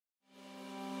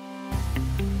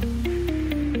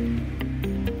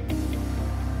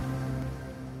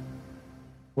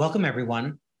Welcome,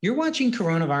 everyone. You're watching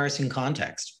Coronavirus in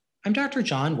Context. I'm Dr.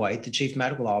 John Whyte, the Chief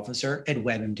Medical Officer at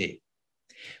WebMD.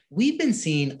 We've been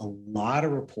seeing a lot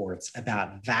of reports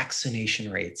about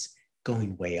vaccination rates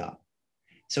going way up.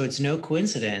 So it's no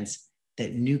coincidence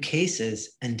that new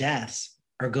cases and deaths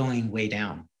are going way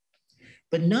down.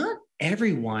 But not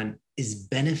everyone is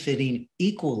benefiting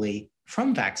equally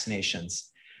from vaccinations.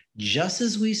 Just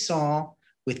as we saw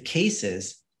with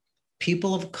cases,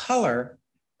 people of color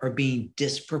are being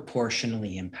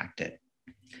disproportionately impacted.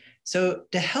 So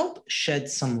to help shed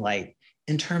some light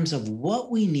in terms of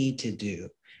what we need to do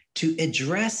to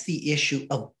address the issue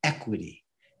of equity,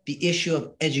 the issue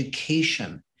of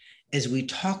education, as we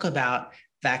talk about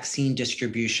vaccine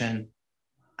distribution,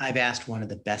 I've asked one of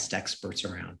the best experts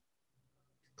around.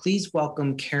 Please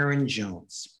welcome Karyne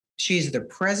Jones. She's the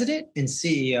president and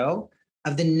CEO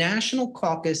of the National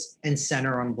Caucus and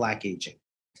Center on Black Aging.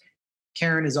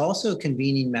 Karyne is also a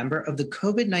convening member of the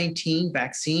COVID-19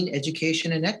 Vaccine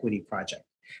Education and Equity Project,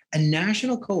 a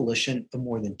national coalition of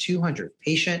more than 200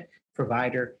 patient,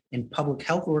 provider, and public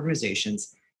health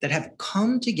organizations that have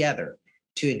come together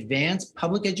to advance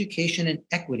public education and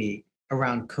equity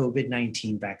around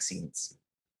COVID-19 vaccines.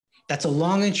 That's a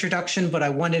long introduction, but I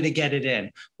wanted to get it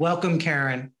in. Welcome,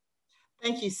 Karyne.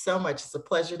 Thank you so much. It's a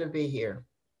pleasure to be here.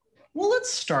 Well, let's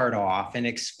start off and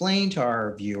explain to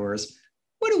our viewers,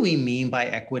 what do we mean by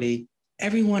equity?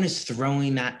 Everyone is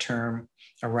throwing that term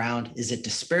around. Is it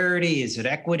disparity? Is it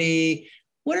equity?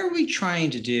 What are we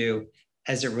trying to do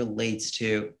as it relates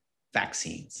to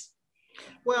vaccines?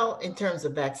 Well, in terms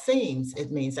of vaccines,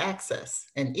 it means access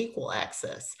and equal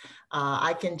access.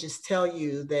 I can just tell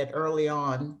you that early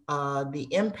on, the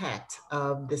impact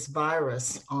of this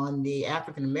virus on the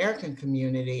African American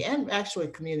community and actually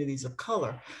communities of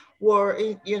color were,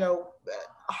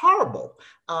 horrible.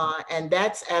 And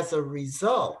that's as a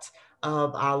result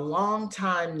of our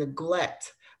longtime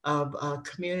neglect of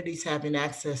communities having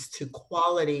access to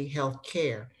quality health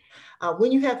care.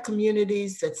 When you have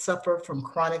communities that suffer from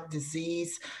chronic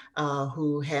disease,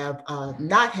 who have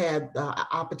not had the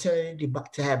opportunity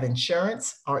to have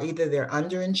insurance, or either they're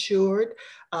underinsured,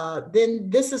 then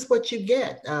this is what you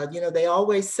get. They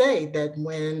always say that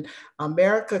when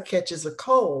America catches a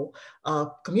cold,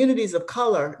 communities of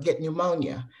color get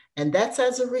pneumonia. And that's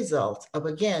as a result of,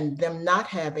 again, them not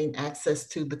having access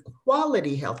to the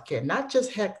quality healthcare, not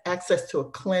just access to a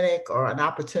clinic or an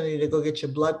opportunity to go get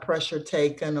your blood pressure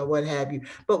taken or what have you,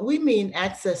 but we mean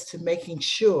access to making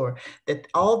sure that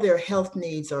all their health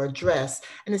needs are addressed.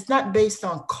 And it's not based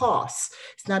on costs.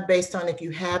 It's not based on if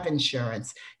you have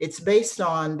insurance. It's based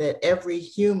on that every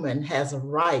human has a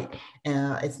right,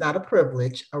 it's not a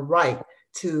privilege, a right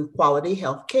to quality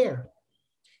health care.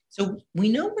 So we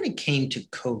know when it came to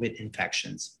COVID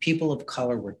infections, people of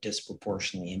color were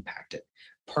disproportionately impacted,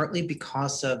 partly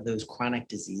because of those chronic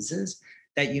diseases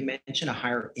that you mentioned, a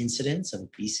higher incidence of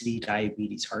obesity,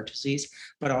 diabetes, heart disease,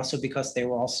 but also because they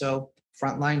were also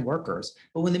frontline workers.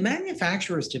 But when the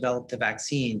manufacturers developed the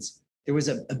vaccines, there was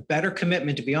a better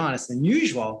commitment, to be honest, than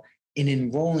usual in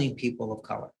enrolling people of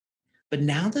color. But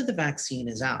now that the vaccine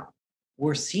is out,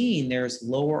 we're seeing there's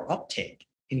lower uptake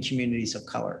in communities of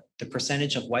color. The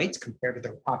percentage of whites compared to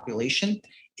their population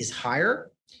is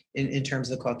higher in terms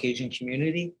of the Caucasian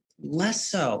community, less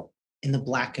so in the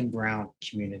Black and brown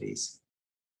communities.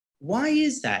 Why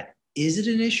is that? Is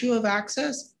it an issue of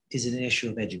access? Is it an issue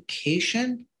of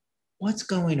education? What's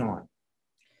going on?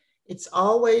 It's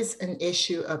always an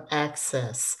issue of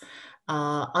access.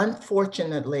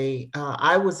 Unfortunately,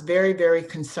 I was very, very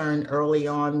concerned early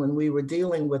on when we were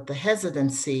dealing with the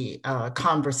hesitancy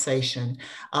conversation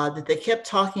that they kept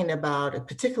talking about,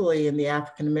 particularly in the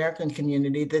African American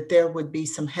community, that there would be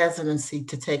some hesitancy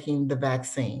to taking the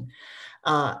vaccine.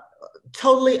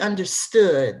 Totally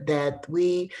understood that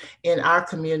we in our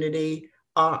community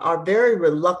are very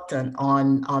reluctant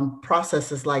on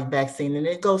processes like vaccine. And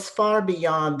it goes far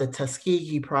beyond the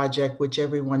Tuskegee Project, which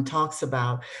everyone talks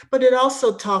about, but it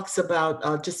also talks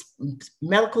about just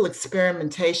medical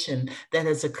experimentation that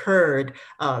has occurred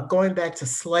going back to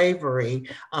slavery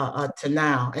to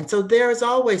now. And so there's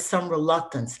always some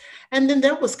reluctance. And then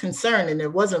there was concern, and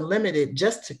it wasn't limited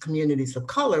just to communities of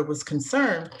color, was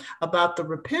concern about the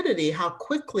rapidity, how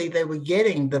quickly they were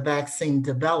getting the vaccine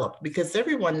developed, because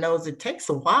everyone knows it takes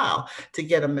a while to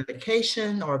get a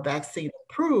medication or a vaccine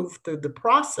approved through the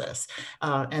process.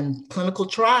 And clinical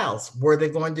trials, were they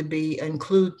going to be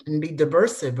include and be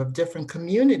diversive of different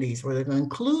communities? Were they going to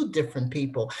include different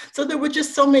people? So there were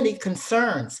just so many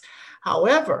concerns.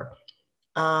 However,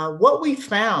 what we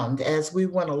found as we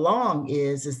went along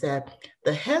is that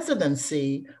the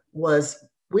hesitancy was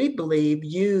we believe,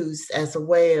 used as a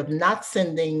way of not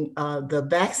sending the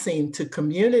vaccine to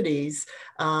communities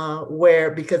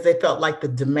because they felt like the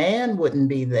demand wouldn't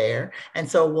be there. And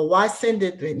so, well, why send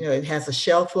it? You know, it has a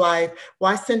shelf life.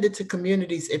 Why send it to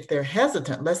communities if they're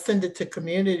hesitant? Let's send it to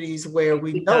communities where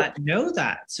we did not know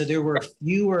that. So there were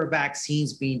fewer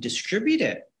vaccines being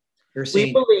distributed.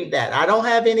 We believe that. I don't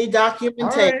have any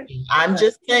documentation. Right. I'm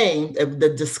just saying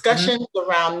the discussions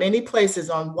around many places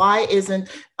on why isn't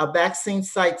a vaccine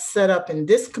site set up in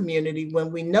this community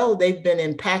when we know they've been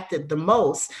impacted the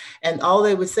most. And all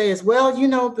they would say is, well, you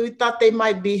know, we thought they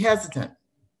might be hesitant.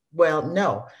 Well,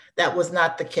 no, that was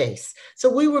not the case. So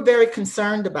we were very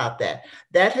concerned about that.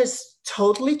 That has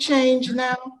totally changed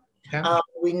now. Yeah.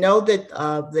 We know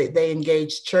that they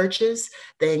engage churches,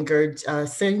 they engage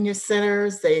senior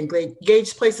centers, they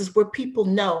engage places where people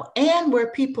know and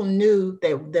where people knew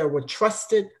that there were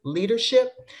trusted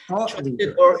leadership,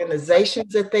 trusted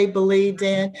organizations that they believed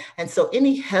in. And so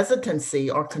any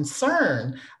hesitancy or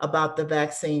concern about the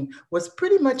vaccine was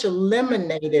pretty much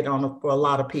eliminated for a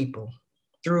lot of people.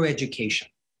 Through education.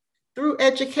 Through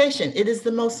education, it is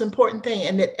the most important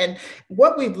thing. And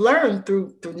what we've learned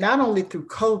through not only through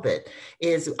COVID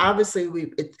is obviously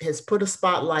it has put a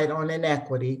spotlight on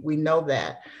inequity. We know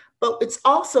that, but it's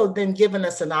also then given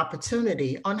us an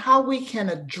opportunity on how we can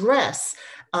address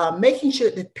making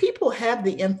sure that people have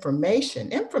the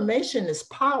information. Information is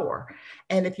power.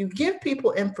 And if you give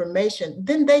people information,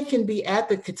 then they can be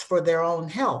advocates for their own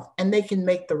health and they can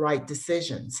make the right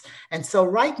decisions. And so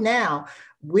right now,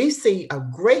 we see a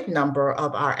great number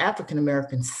of our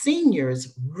African-American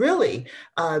seniors really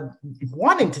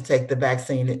wanting to take the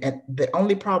vaccine. And the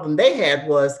only problem they had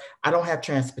was, I don't have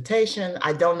transportation.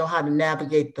 I don't know how to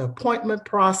navigate the appointment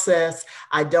process.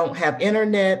 I don't have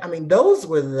internet. I mean, those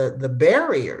were the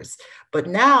barriers. But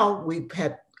now we've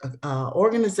had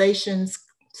organizations,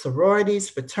 sororities,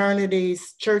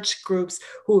 fraternities, church groups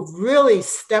who have really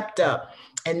stepped up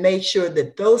and made sure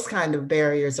that those kind of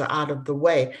barriers are out of the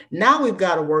way. Now we've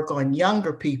got to work on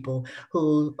younger people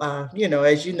who, you know,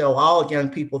 as you know, all young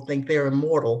people think they're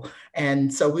immortal.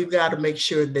 And so we've got to make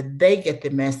sure that they get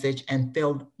the message and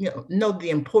feel, know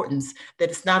the importance that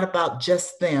it's not about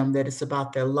just them, that it's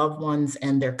about their loved ones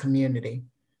and their community.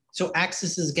 So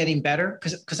access is getting better?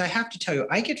 Because I have to tell you,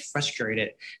 I get frustrated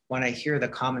when I hear the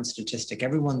common statistic,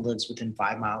 everyone lives within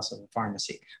 5 miles of a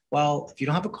pharmacy. Well, if you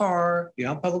don't have a car, you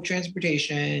don't have public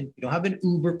transportation, you don't have an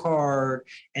Uber card,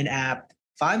 an app,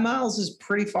 5 miles is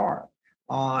pretty far.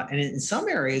 And in some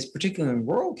areas, particularly in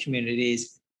rural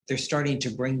communities, they're starting to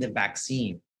bring the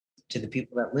vaccine to the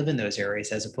people that live in those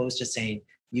areas, as opposed to saying,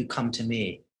 you come to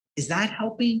me. Is that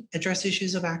helping address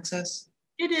issues of access?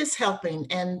 It is helping.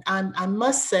 And I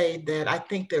must say that I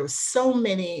think there are so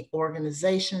many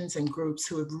organizations and groups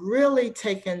who have really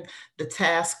taken the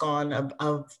task on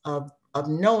of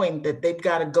knowing that they've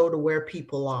got to go to where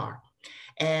people are.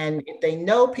 And if they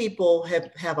know people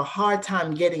have a hard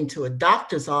time getting to a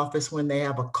doctor's office when they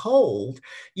have a cold,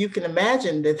 you can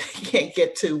imagine that they can't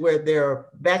get to where there are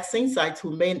vaccine sites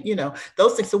who may,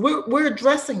 those things. So we're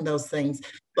addressing those things.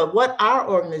 But what our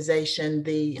organization,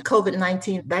 the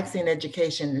COVID-19 Vaccine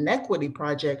Education and Equity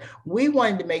Project, we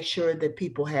wanted to make sure that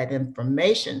people had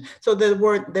information. So there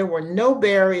were no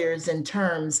barriers in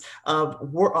terms of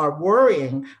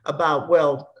worrying about,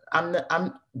 well,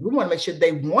 we want to make sure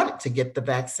they wanted to get the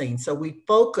vaccine. So we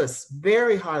focused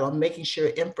very hard on making sure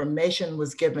information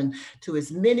was given to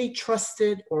as many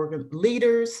trusted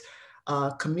leaders,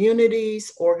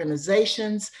 communities,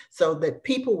 organizations, so that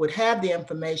people would have the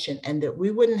information and that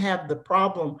we wouldn't have the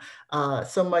problem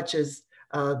so much as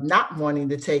not wanting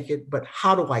to take it, but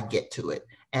how do I get to it?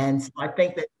 And so I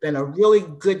think that's been a really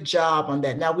good job on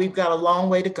that. Now we've got a long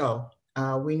way to go.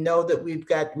 We know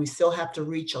that we still have to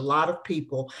reach a lot of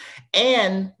people.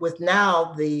 And with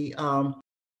now the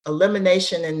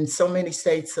elimination in so many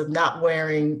states of not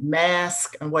wearing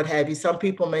masks and what have you, some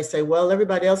people may say, well,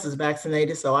 everybody else is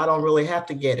vaccinated, so I don't really have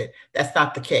to get it. That's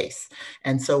not the case.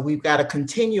 And so we've got to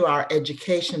continue our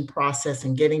education process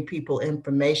and getting people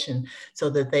information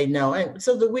so that they know, and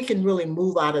so that we can really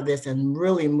move out of this and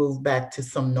really move back to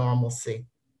some normalcy.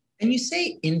 And you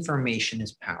say information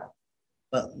is power.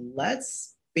 But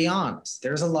let's be honest,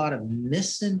 there's a lot of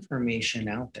misinformation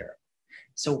out there.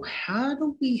 So how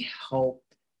do we help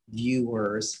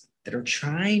viewers that are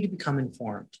trying to become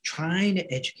informed, trying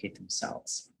to educate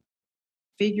themselves,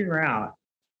 figure out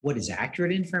what is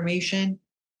accurate information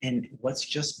and what's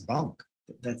just bunk?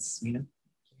 That's,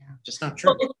 just not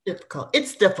true. Well, it's difficult.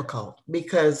 It's difficult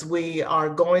because we are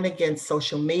going against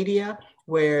social media.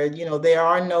 where, you know, there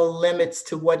are no limits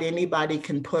to what anybody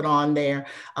can put on there.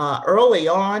 Early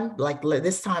on, like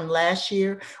this time last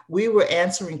year, we were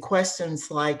answering questions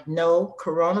like, no,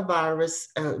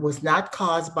 coronavirus was not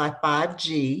caused by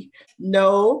 5G.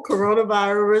 No,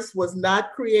 coronavirus was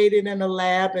not created in a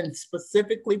lab and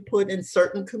specifically put in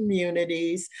certain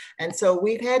communities. And so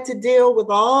we've had to deal with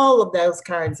all of those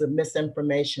kinds of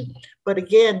misinformation. But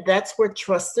again, that's where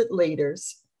trusted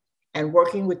leaders and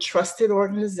working with trusted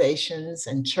organizations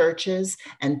and churches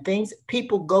and things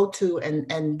people go to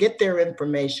and get their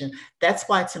information. That's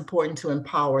why it's important to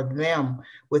empower them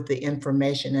with the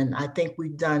information. And I think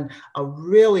we've done a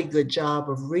really good job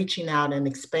of reaching out and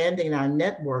expanding our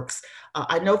networks.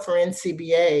 I know for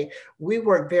NCBA, we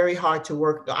work very hard to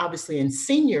work, obviously, in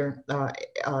senior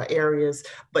areas,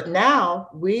 but now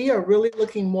we are really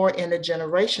looking more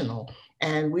intergenerational.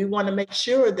 And we want to make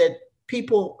sure that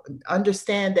people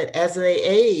understand that as they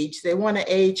age, they want to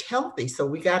age healthy. So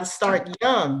we got to start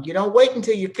young. You don't wait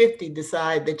until you're 50,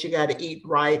 decide that you got to eat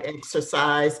right,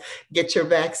 exercise, get your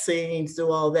vaccines,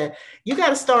 do all that. You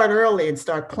got to start early and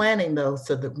start planning those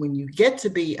so that when you get to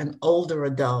be an older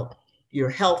adult, you're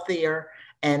healthier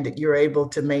and that you're able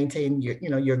to maintain your, you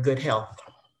know, your good health.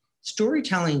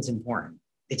 Storytelling is important.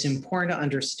 It's important to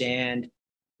understand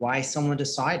why someone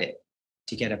decided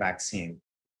to get a vaccine.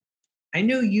 I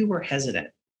know you were hesitant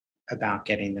about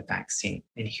getting the vaccine,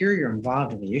 and here you're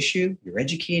involved in the issue, you're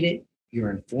educated,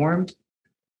 you're informed.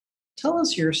 Tell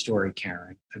us your story,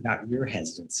 Karyne, about your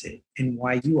hesitancy and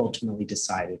why you ultimately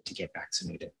decided to get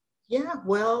vaccinated. Yeah,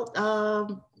 well,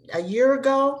 a year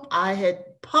ago, I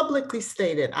had publicly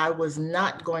stated I was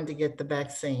not going to get the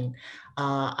vaccine.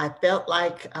 I felt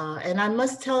like, and I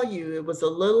must tell you, it was a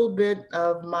little bit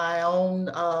of my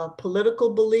own political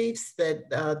beliefs that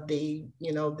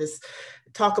this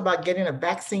talk about getting a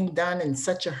vaccine done in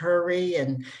such a hurry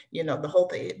and, you know, the whole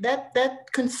thing, that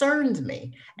concerned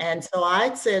me. And so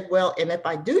I said, well, and if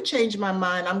I do change my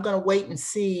mind, I'm going to wait and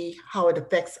see how it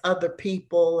affects other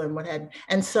people and what have you.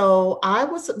 And so I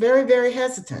was very, very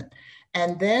hesitant.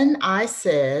 And then I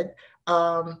said,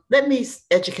 let me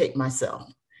educate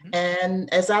myself.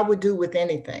 And as I would do with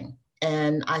anything.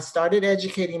 And I started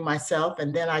educating myself.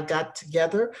 And then I got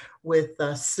together with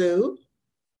Sue.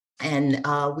 And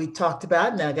we talked about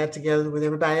it, and I got together with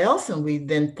everybody else, and we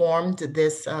then formed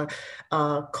this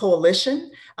coalition,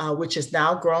 which has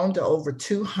now grown to over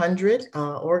 200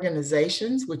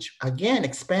 organizations, which again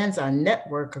expands our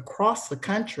network across the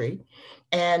country.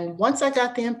 And once I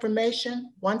got the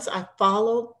information, once I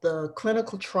followed the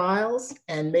clinical trials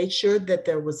and made sure that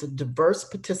there was a diverse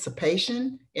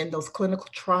participation in those clinical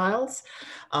trials,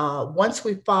 once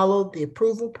we followed the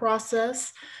approval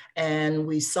process, and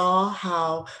we saw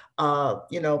how,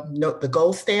 the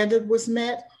gold standard was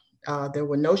met. There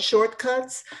were no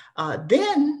shortcuts.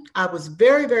 Then I was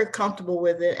very, very comfortable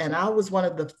with it. And I was one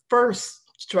of the first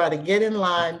to try to get in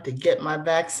line to get my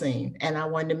vaccine. And I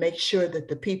wanted to make sure that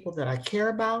the people that I care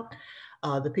about,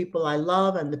 the people I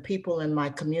love, and the people in my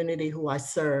community who I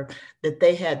serve, that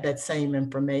they had that same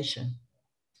information.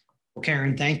 Well,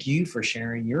 Karyne, thank you for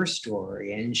sharing your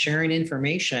story and sharing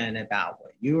information about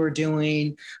what you are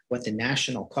doing, what the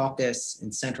National Caucus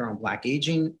and Center on Black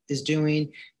Aging is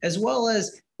doing, as well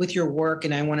as with your work.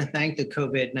 And I want to thank the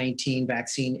COVID-19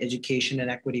 Vaccine Education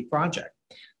and Equity Project.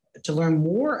 To learn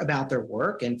more about their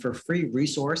work and for free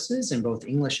resources in both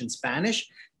English and Spanish,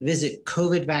 visit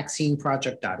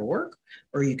covidvaccineproject.org,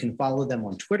 or you can follow them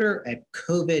on Twitter at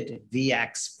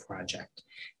COVIDVX Project.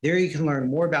 There you can learn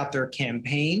more about their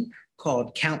campaign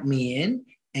called Count Me In,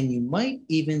 and you might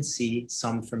even see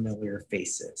some familiar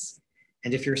faces.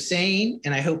 And if you're saying,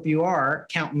 and I hope you are,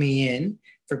 count me in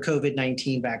for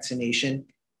COVID-19 vaccination,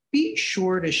 be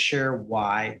sure to share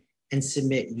why and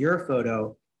submit your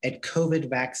photo at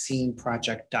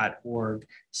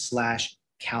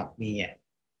covidvaccineproject.org/countmein.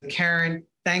 Karyne,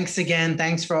 thanks again.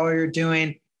 Thanks for all you're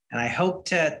doing. And I hope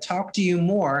to talk to you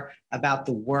more about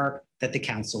the work that the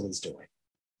council is doing.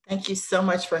 Thank you so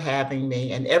much for having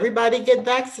me. And everybody get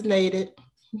vaccinated.